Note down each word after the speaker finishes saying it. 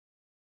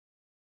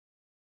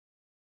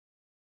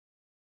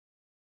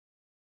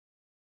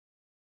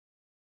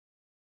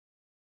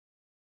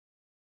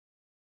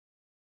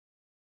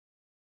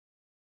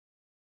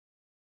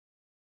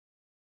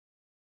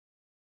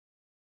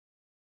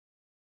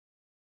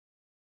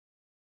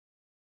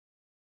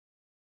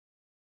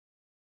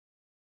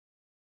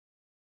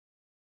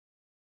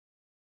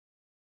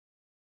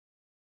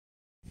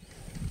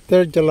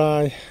3rd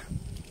July,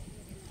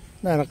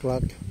 9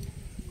 o'clock.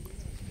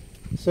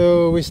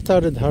 So we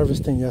started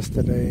harvesting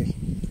yesterday.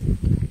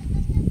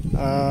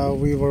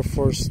 We were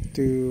forced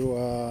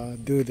to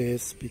do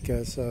this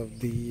because of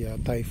the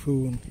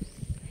typhoon.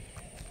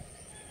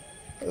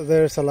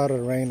 There's a lot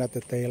of rain at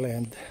the tail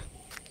end.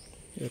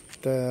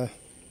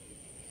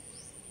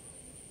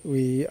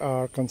 We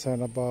are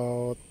concerned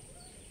about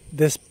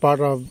this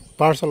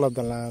parcel of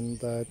the land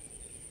that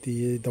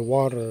the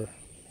water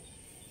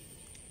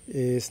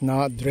is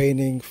not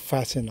draining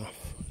fast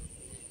enough.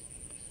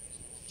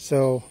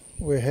 So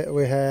we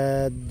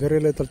had very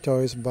little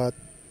choice, but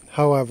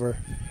however,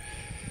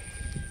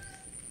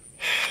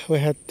 we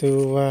had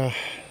to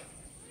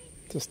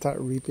start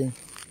reaping.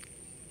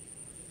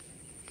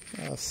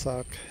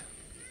 Suck.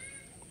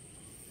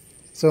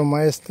 So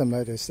my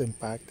estimate is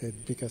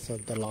impacted because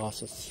of the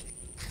losses.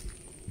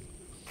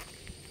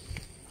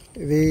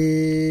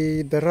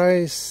 The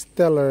rice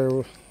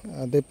teller,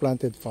 they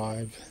planted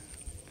 5,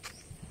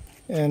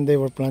 and they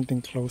were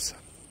planting close.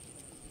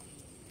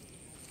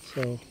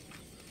 So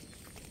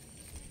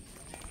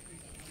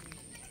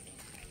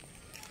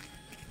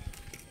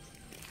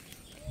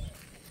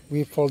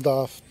we pulled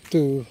off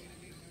 2,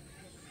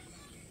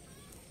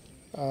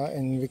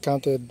 and we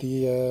counted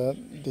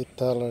the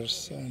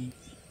tellers, and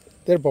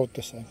they're both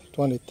the same,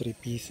 23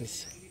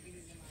 pieces,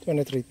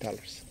 23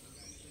 tellers.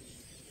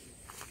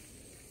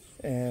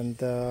 And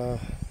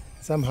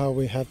somehow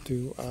we have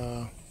to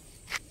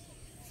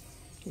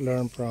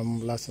learn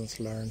from lessons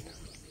learned.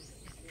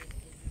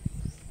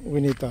 We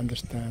need to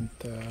understand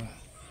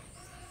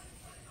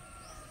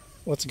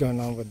what's going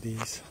on with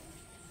these,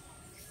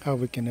 how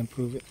we can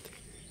improve it,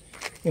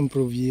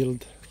 improve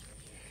yield.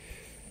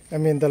 I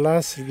mean, the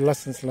last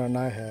lessons learned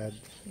I had,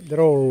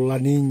 they're all La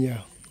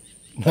Nina.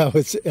 Now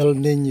it's El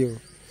Nino.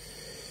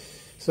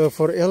 So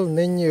for El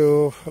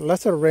Nino,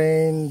 lesser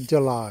rain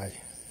July,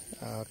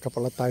 a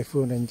couple of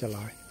typhoon in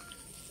July,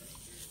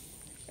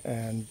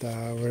 and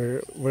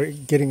we're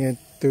getting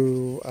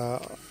into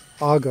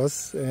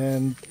August,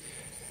 and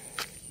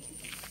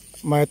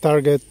my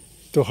target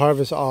to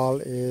harvest all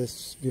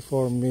is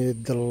before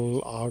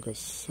middle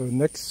August. So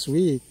next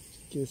week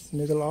is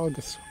middle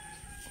August,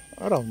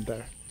 around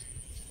there.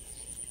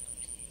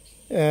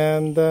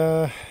 And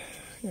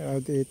you know,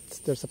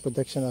 there's a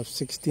prediction of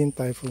 16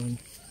 typhoon.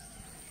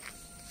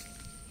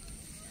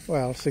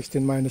 Well,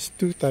 16 minus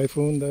 2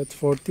 typhoon, that's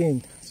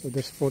 14. So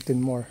there's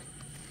 14 more.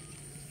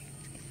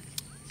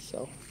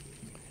 So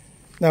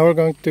now we're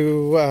going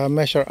to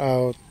measure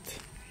out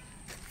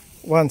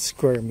 1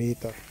 square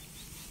meter,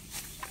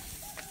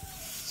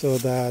 so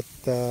that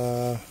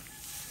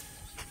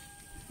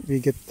we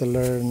get to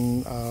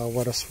learn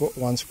what a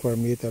 1 square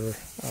meter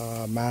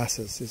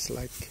masses is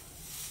like.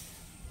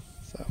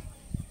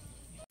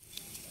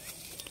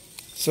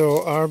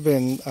 So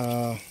Arvin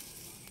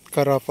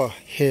cut off a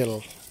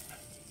hill,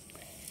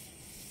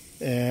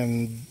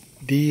 and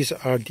these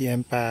are the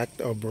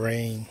impact of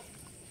rain.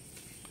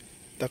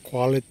 The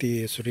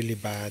quality is really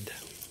bad,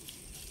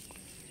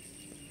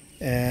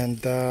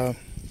 and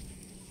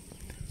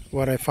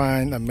what I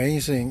find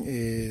amazing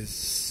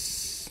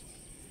is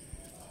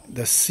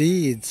the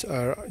seeds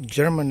are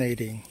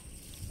germinating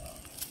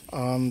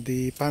on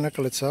the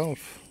panicle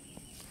itself.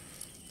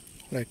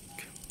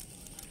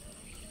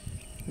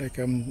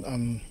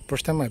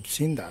 First time I've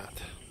seen that.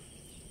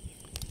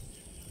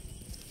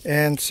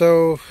 And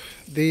so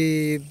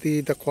the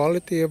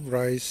quality of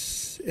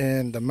rice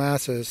and the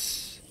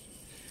masses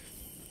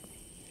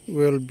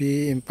will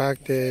be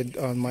impacted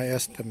on my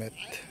estimate.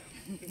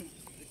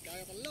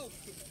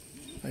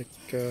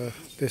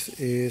 This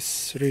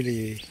is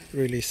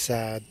really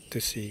sad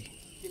to see,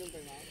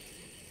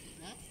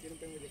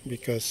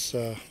 because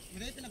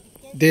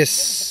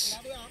this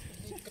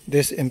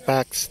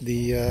impacts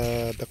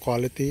the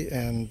quality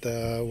and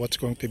what's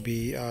going to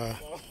be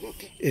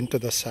into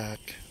the sack.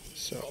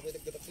 So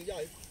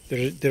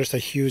there's a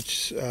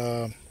huge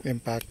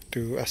impact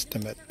to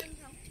estimate.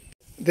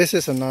 This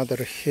is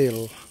another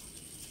hill,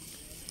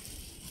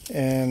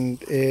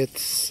 and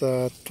it's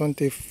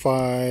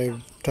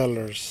 25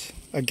 tellers.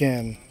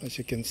 Again, as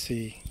you can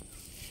see,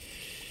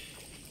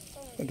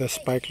 the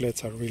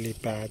spikelets are really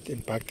bad,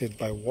 impacted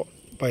by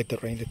the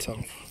rain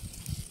itself.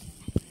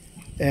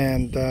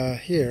 And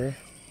here,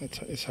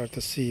 it's hard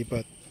to see,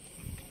 but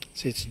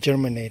see, it's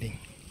germinating.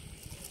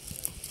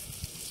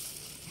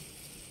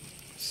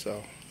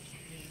 So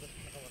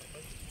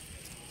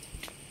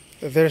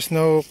there's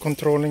no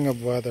controlling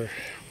of weather.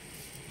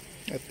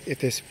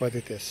 It is what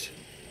it is.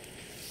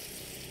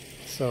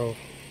 So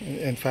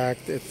in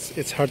fact,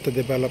 it's hard to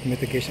develop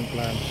mitigation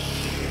plan.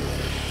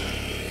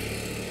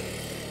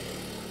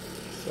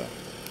 So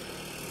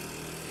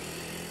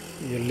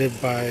you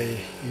live by,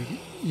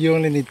 you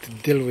only need to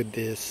deal with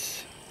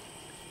this.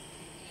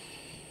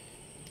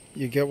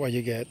 You get what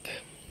you get.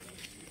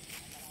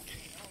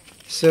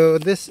 So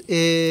this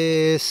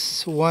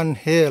is 1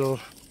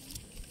 hill,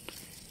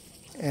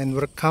 and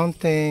we're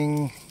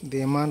counting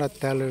the amount of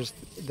tellers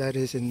that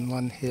is in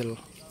 1 hill.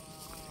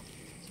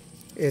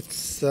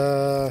 It's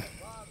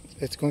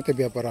going to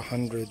be about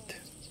 100.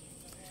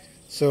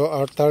 So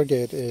our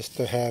target is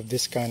to have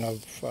this kind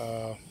of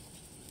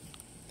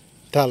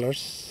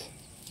tellers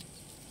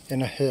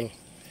in a hill.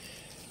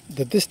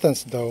 The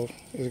distance though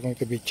is going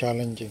to be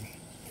challenging.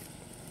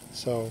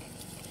 So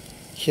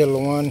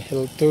hill 1,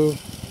 hill 2.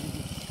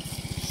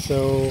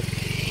 So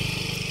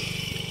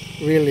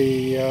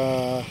really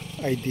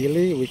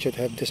ideally we should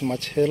have this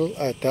much hill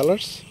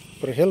tellers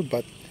per hill,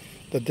 but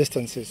the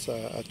distance is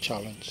a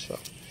challenge. So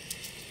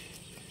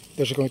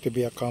there's going to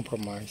be a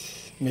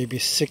compromise. Maybe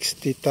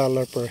 60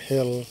 teller per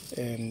hill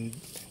and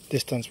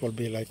distance will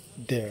be like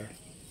there.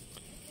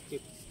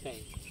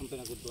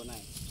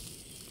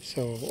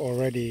 So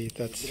already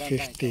that's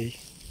 50.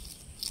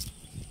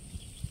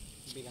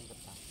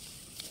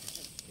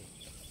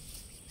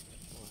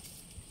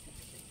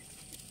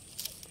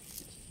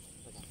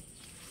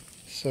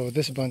 So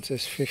this bunch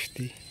is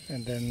 50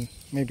 and then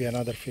maybe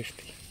another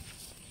 50.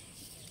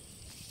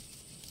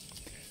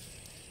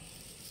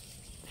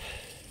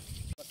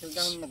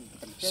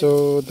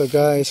 So the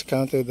guys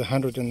counted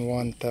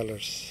 101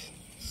 tellers.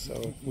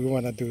 So we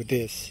want to do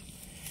this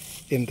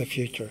in the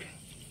future.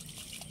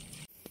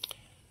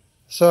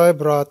 So I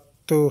brought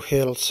 2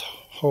 hills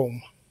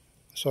home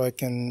so I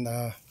can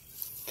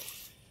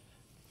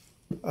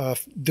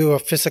do a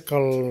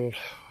physical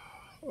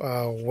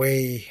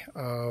way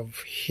of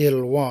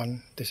hill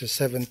 1. This is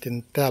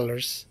 17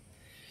 tellers.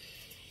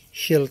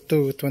 Hill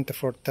 2,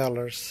 24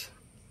 tellers.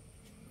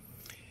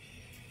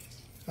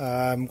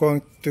 I'm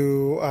going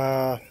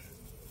to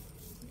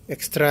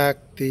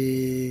extract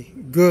the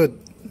good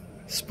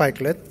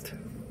spikelet,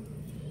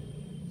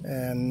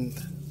 and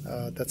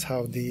that's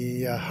how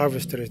the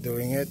harvester is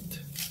doing it.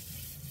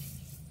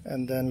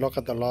 And then look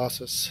at the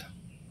losses.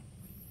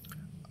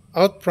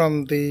 Out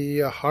from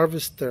the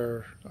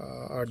harvester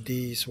are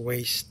these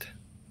waste.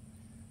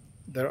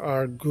 There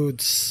are good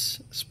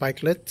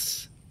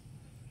spikelets.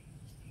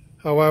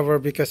 However,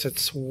 because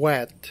it's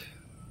wet,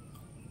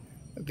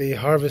 the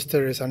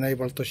harvester is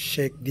unable to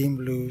shake them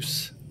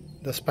loose,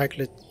 the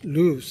spikelet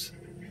loose.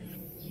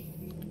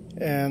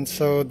 And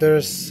so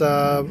there's,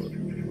 by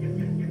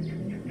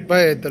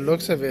the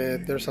looks of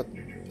it, there's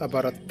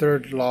about a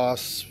third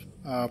loss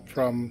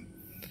from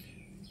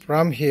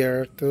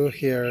here to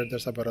here.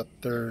 There's about a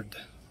third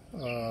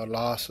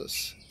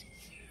losses.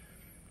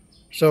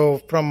 So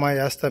from my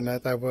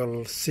estimate, I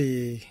will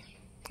see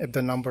if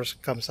the numbers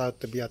comes out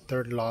to be a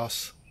third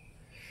loss.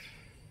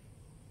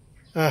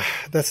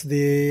 That's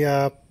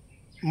the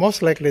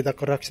most likely the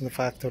correction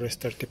factor is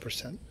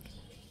 30%.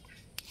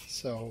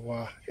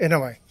 So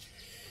anyway,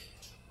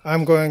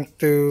 I'm going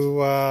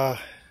to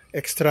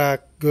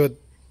extract good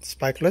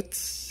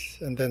spikelets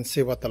and then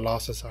see what the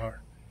losses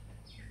are.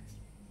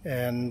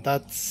 And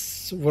that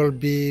will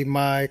be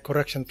my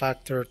correction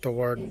factor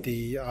toward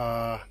the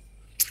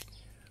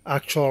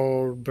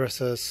actual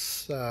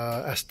versus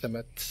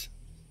estimates.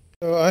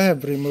 So I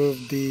have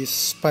removed the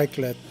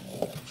spikelet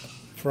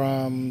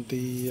from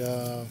the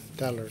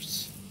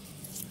tellers.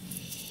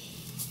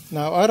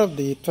 Now out of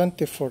the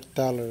 24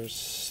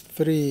 tellers,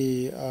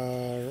 3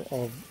 are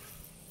of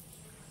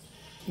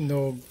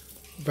no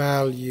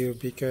value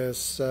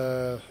because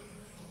the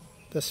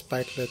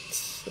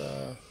spikelets,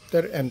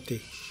 they're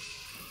empty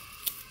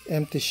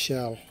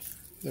shell.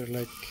 They're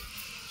like,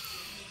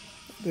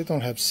 they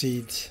don't have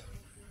seeds.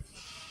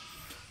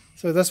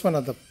 So that's one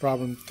of the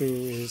problem too,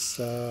 is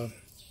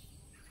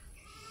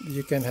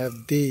you can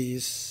have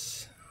these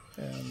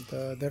and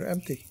they're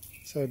empty,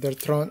 so they're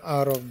thrown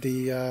out of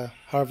the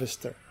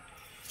harvester.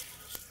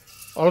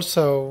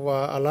 Also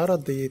a lot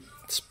of the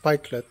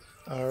spikelet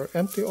are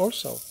empty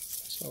also.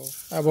 So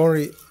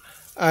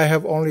I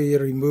have only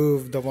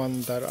removed the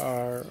ones that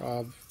are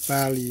of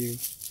value.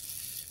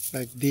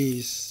 Like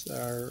these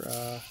are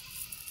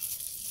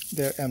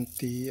they're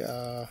empty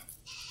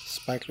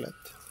spikelet.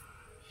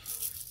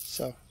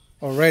 So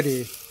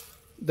already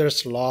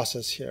there's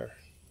losses here.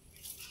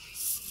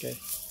 Okay,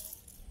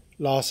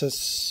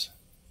 losses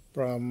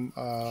from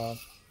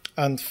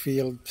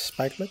unfilled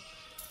spikelet,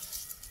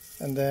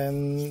 and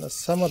then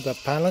some of the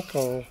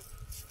panicle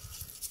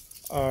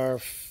are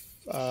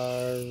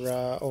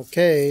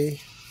okay,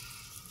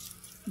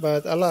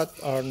 but a lot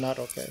are not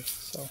okay.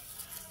 So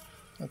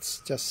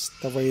that's just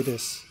the way it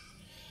is.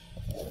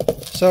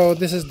 So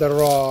this is the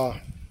raw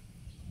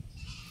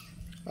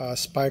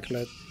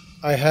spikelet.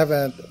 I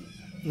haven't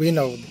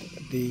winnowed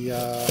the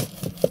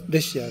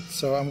this yet,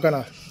 so I'm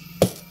going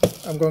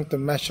to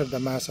measure the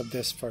mass of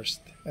this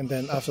first, and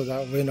then after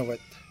that winnow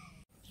it.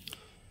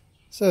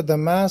 So the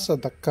mass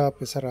of the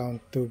cup is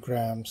around 2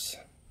 grams,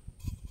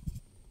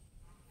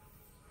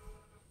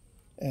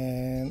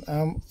 and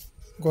I'm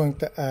going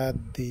to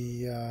add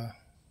the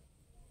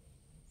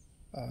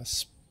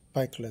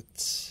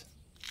spikelets.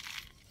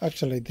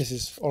 Actually, this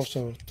is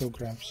also 2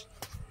 grams,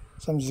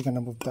 so I'm just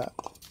gonna move that.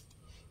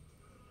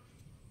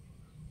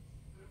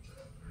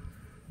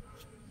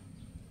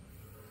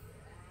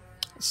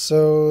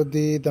 So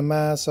the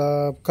mass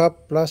of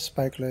cup plus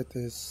spikelet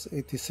is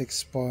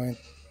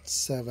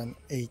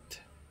 86.78.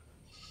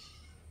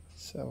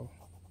 So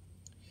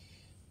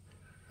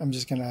I'm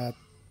just gonna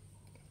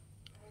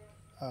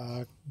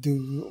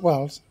do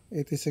well.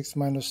 86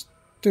 minus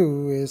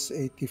 2 is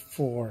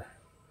 84.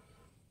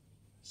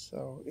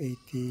 So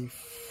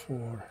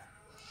 84.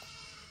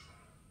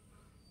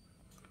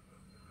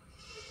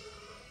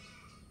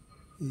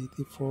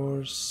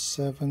 84,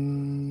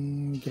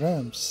 7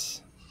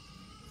 grams.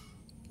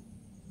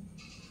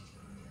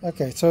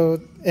 Okay,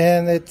 so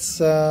and it's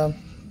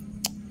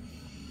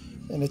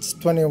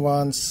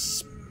 21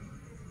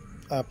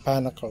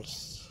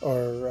 panicles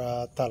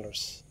or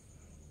thalers.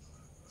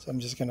 So I'm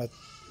just gonna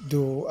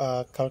do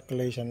a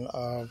calculation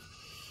of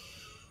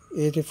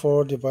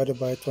 84 divided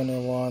by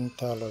 21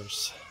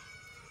 thalers.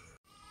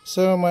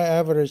 So my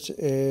average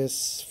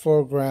is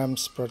 4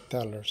 grams per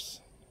thalers.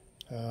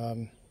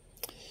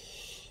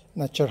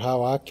 Not sure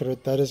how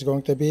accurate that is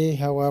going to be.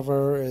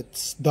 However,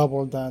 it's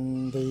double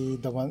than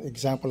the one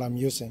example I'm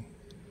using.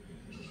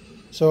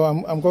 So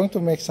I'm going to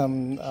make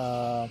some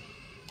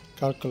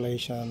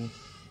calculation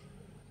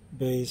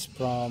based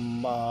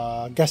from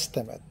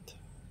guesstimate.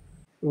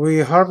 We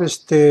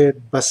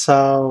harvested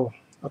Basau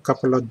a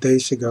couple of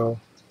days ago.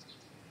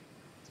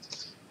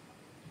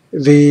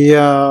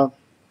 The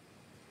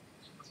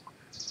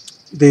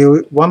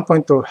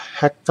 1.2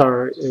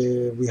 hectare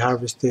we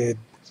harvested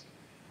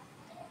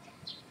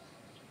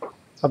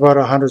about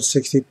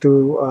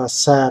 162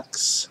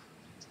 sacks.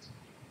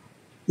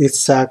 Each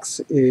sack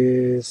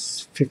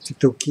is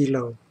 52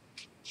 kilo.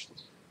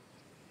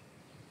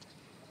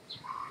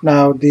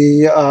 Now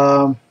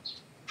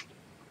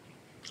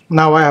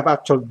now I have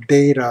actual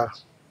data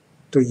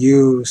to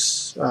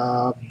use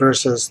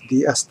versus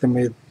the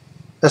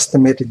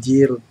estimated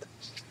yield.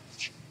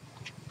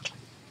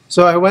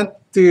 So I went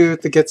to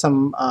get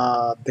some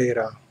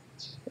data,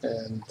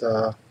 and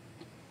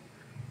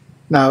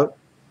now,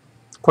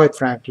 quite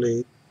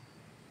frankly,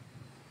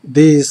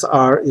 these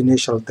are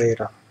initial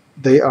data.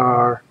 They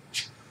are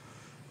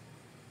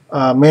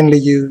mainly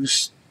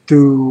used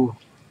to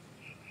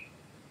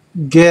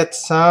get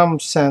some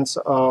sense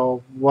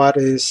of what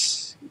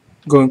is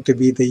going to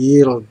be the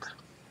yield,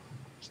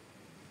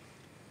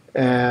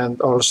 and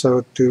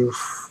also to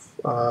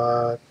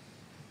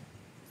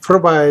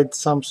provide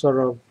some sort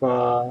of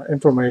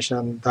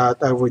information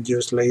that I would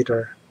use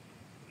later.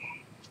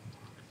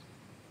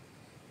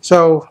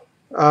 So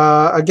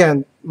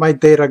again, my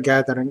data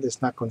gathering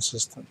is not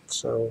consistent.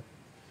 So,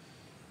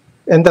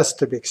 and that's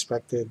to be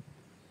expected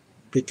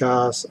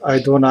because I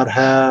do not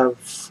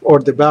have or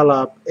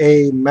develop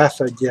a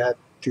method yet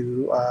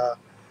to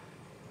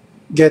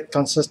get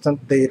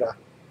consistent data.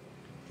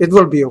 It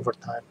will be over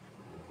time.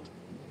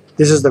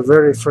 This is the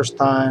very first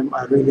time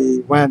I really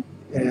went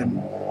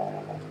and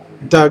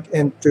dug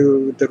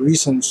into the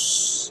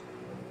reasons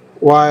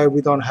why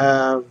we don't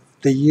have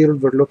the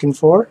yield we're looking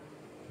for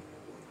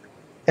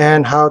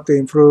and how to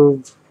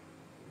improve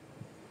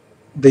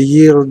the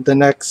yield the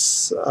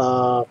next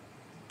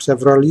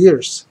several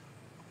years.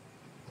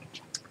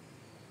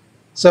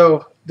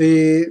 So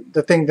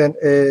the thing then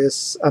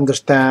is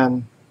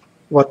understand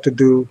what to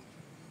do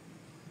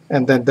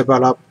and then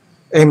develop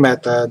a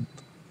method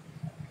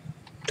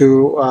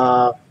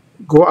to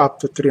go up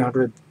to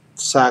 300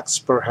 sacks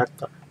per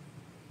hectare.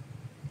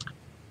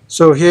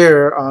 So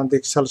here on the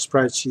Excel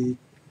spreadsheet,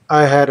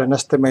 I had an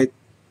estimate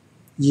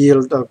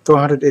yield of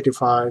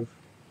 285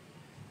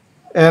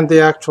 and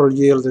the actual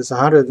yield is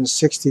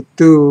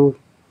 162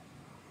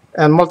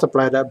 and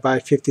multiply that by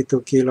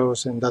 52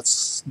 kilos, and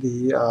that's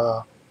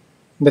the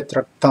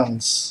metric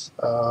tons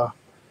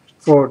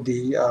for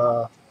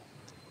the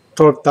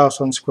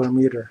 12,000 square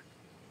meter.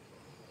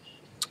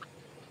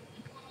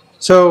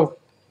 So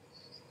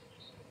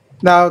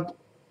now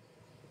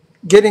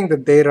getting the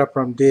data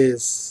from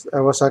this,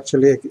 I was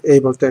actually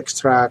able to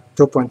extract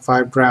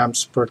 2.5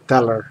 grams per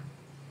teller.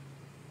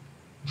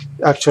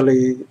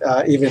 Actually,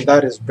 even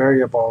that is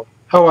variable.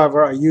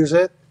 However, I use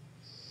it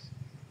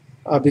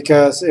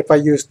because if I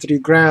use 3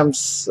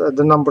 grams,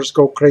 the numbers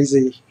go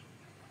crazy.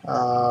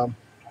 So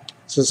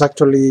it's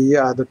actually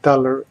the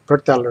teller per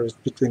teller is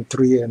between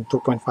 3 and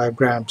 2.5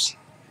 grams,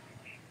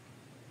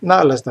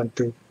 not less than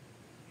 2.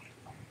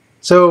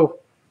 So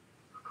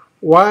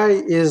why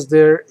is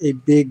there a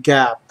big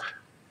gap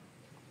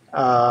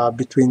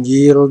between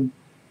yield,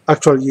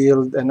 actual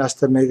yield, and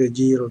estimated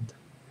yield?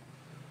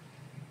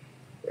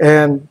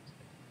 And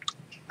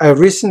I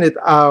reasoned it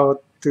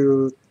out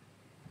to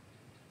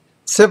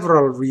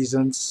several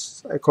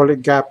reasons. I call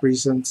it gap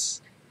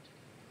reasons.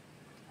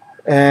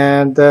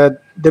 And the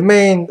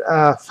main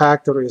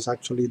factor is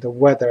actually the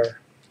weather.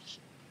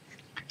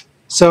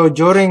 So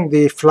during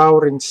the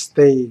flowering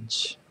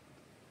stage,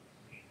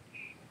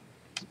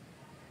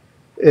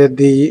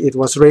 it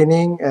was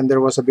raining and there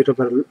was a bit of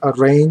a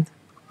rain.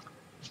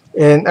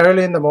 And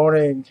early in the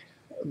morning,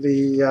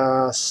 the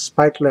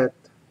spikelet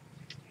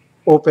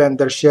opened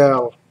their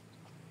shell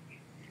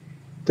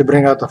to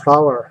bring out the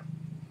flower.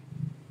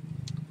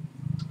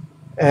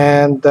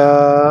 And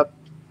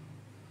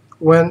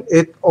when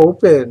it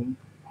opened,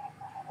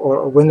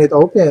 or when it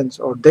opens,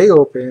 or they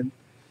open,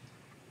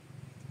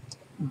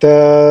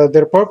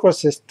 their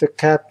purpose is to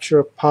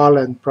capture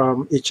pollen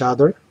from each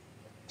other.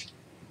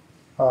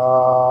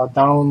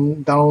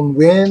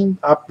 downwind,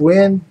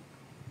 upwind,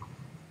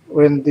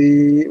 when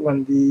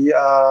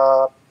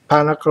the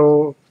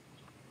panicle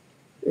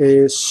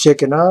is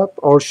shaken up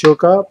or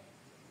shook up,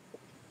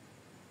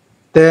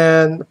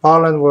 then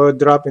pollen will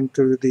drop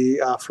into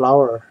the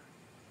flower.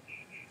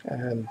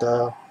 And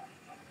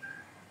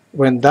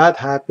when that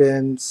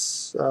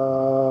happens,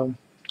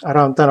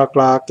 around 10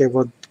 o'clock, it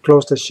would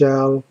close the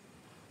shell.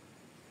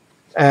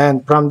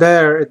 And from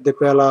there, it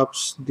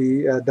develops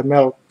the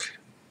milk,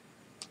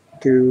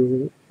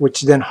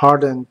 which then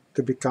harden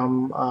to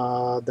become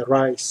the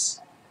rice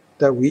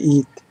that we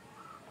eat.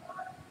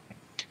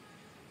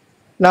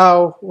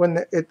 Now,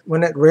 when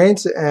it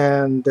rains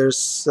and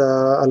there's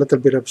a little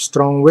bit of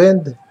strong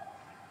wind,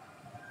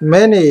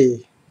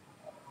 many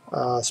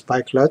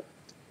spikelet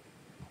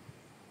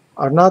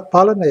are not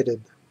pollinated.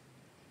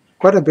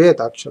 Quite a bit,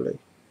 actually,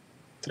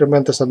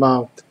 tremendous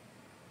amount.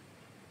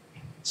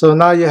 So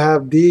now you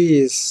have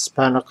these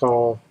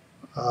panicle,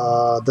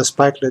 the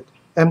spikelet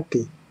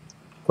empty.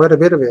 Quite a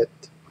bit of it,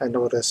 I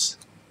notice.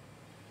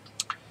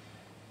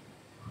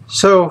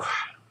 So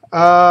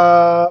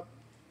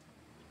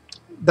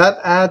that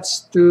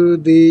adds to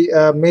the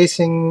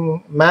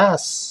amazing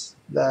mass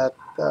that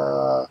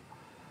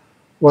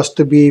was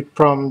to be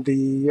from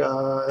the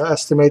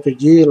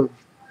estimated yield.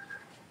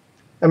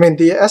 I mean,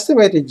 the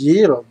estimated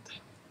yield,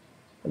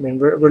 I mean,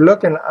 we're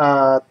looking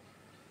at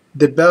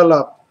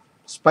developed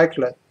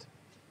spikelet.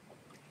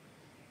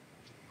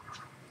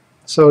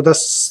 So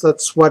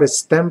that's what it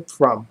stemmed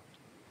from.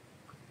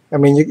 I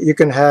mean, you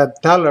can have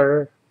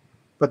teller,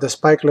 but the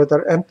spikelet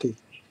are empty.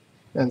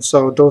 And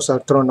so those are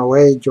thrown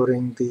away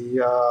during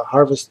the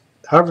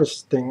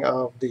harvesting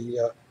of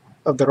the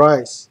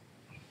rice.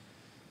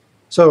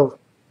 So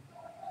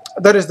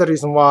that is the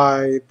reason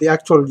why the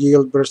actual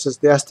yield versus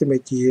the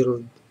estimate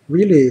yield,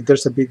 really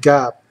there's a big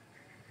gap.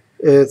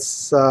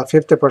 It's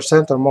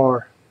 50% or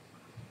more.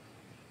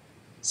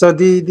 So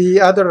the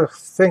other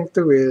thing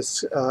too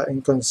is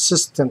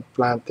inconsistent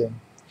planting.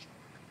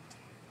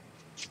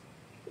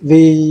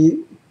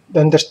 The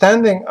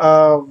understanding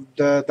of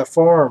the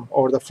form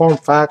or the form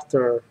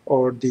factor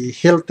or the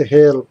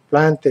hill-to-hill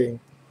planting,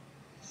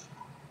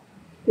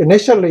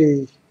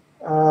 initially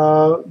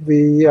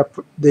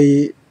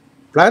the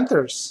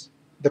planters,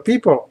 the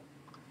people,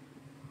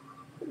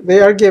 they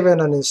are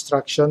given an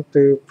instruction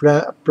to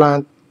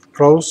plant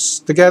close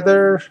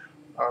together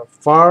or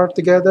far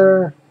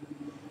together,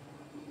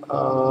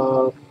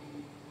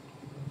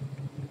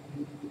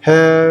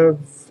 have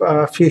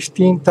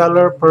 15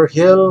 teller per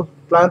hill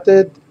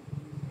planted.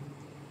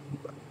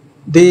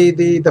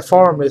 The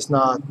form is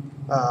not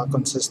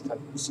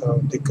consistent, so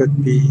they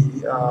could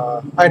be,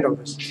 I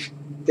noticed,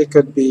 they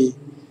could be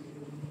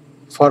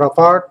far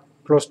apart,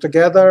 close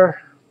together,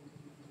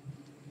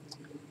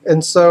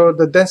 and so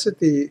the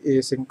density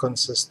is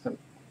inconsistent.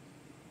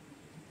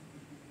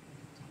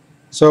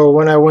 So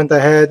when I went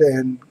ahead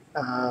and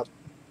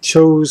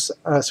chose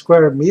a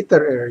square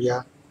meter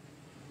area,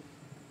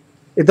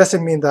 it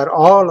doesn't mean that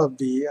all of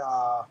the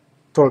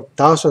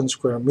 12,000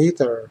 square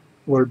meter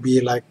will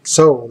be like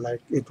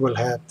it will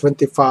have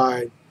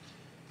 25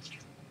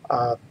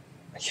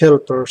 hill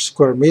per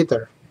square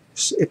meter.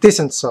 It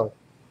isn't so.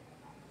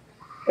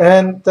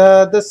 And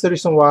that's the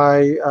reason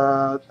why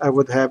I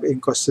would have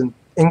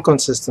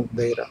inconsistent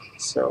data.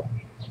 So,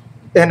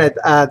 and it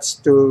adds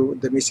to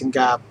the missing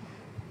gap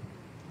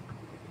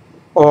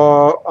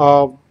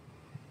of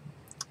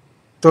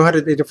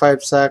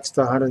 285 sacks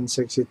to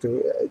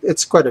 162.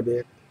 It's quite a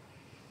bit.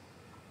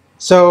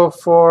 So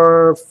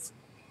for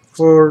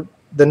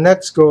the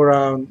next go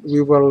around,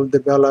 we will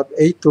develop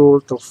a tool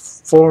to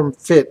form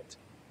fit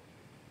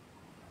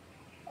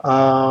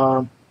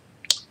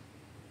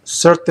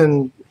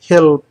certain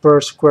hill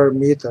per square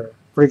meter.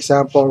 For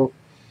example,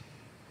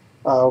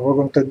 we're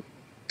going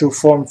to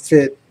form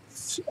fit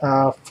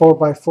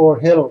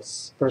 4x4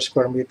 hills per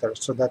square meter.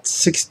 So that's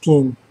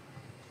 16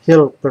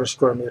 hill per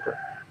square meter.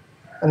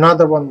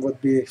 Another one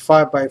would be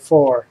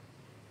 5x4,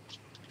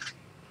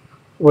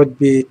 would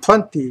be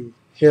 20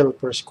 hill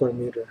per square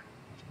meter.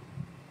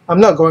 I'm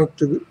not going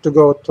to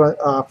go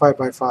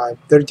 5x5.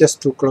 They're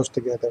just too close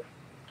together,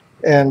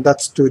 and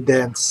that's too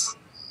dense.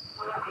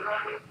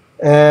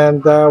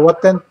 And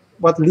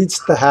what leads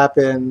to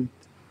happen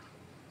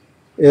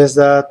is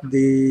that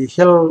the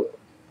hill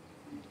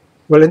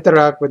will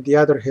interact with the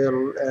other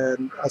hill,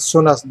 and as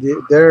soon as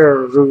their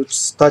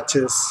roots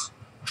touches,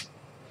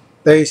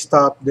 they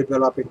stop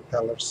developing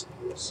tellers.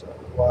 So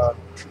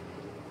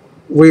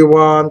we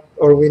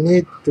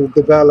need to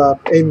develop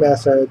a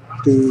method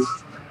to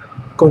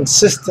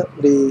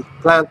consistently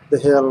plant the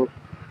hill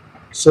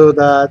so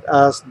that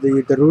as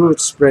the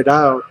roots spread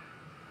out,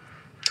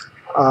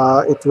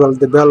 it will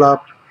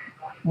develop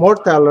more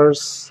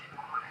tellers,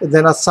 and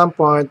then at some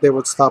point they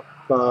would stop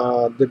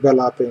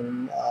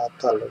developing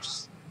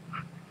tellers.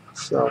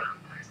 So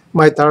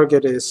my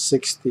target is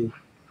 60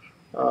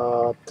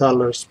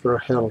 tellers per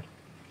hill.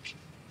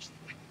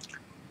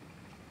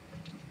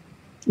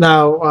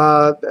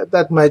 Now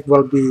that might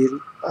well be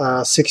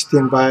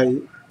 16 by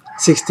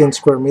 16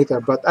 square meter,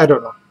 but I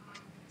don't know.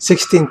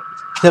 16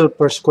 till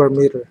per square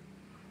meter.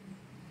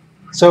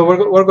 So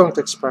we're going to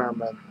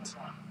experiment,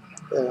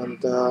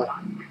 and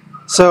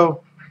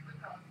so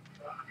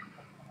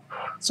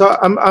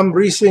I'm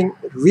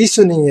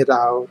reasoning it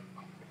out,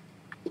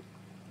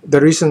 the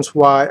reasons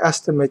why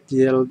estimate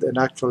yield and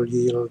actual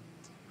yield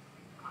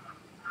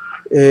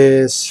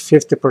is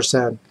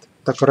 50%.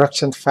 The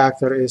correction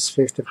factor is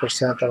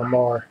 50% or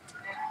more,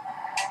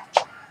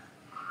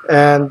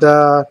 and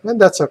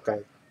that's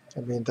okay. I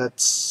mean,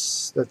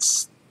 that's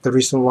the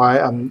reason why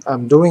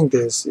I'm doing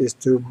this, is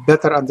to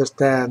better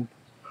understand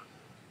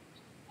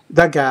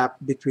the gap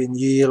between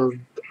yield,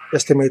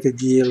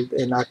 estimated yield,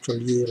 and actual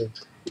yield.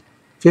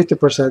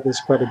 50%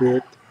 is quite a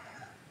bit,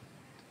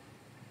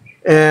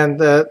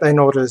 and I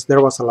noticed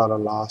there was a lot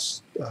of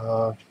loss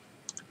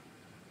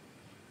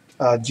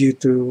due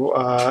to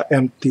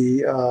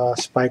empty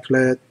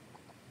spikelet.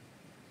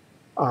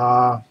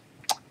 Uh,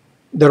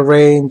 the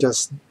rain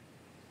just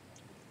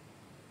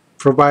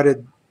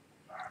provided.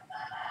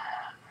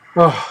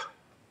 Oh,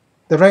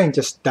 the rain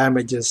just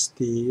damages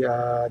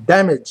the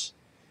damage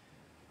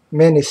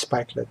many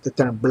spikelet that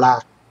turn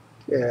black,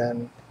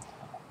 and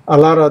a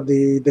lot of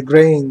the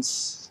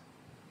grains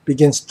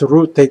begins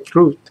to take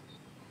root,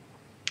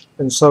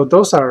 and so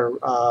those are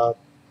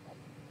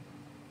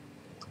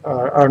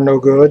no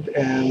good,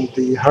 and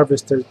the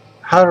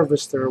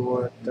harvester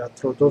would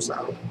throw those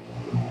out.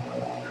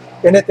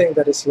 Anything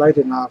that is light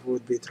enough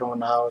would be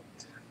thrown out.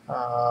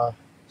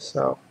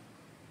 So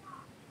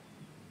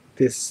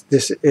this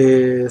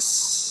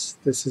is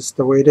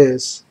the way it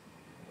is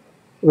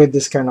with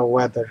this kind of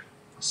weather.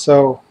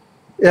 So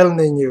El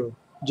Nino,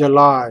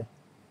 July,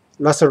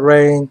 lots of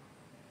rain,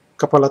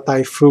 couple of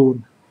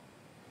typhoon.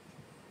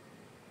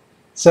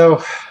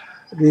 So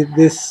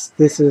this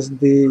is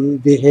the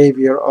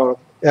behavior of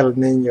El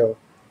Nino.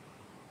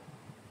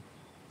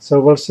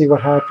 So we'll see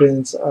what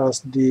happens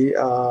as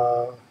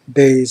the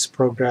days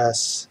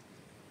progress.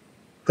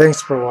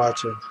 Thanks for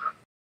watching.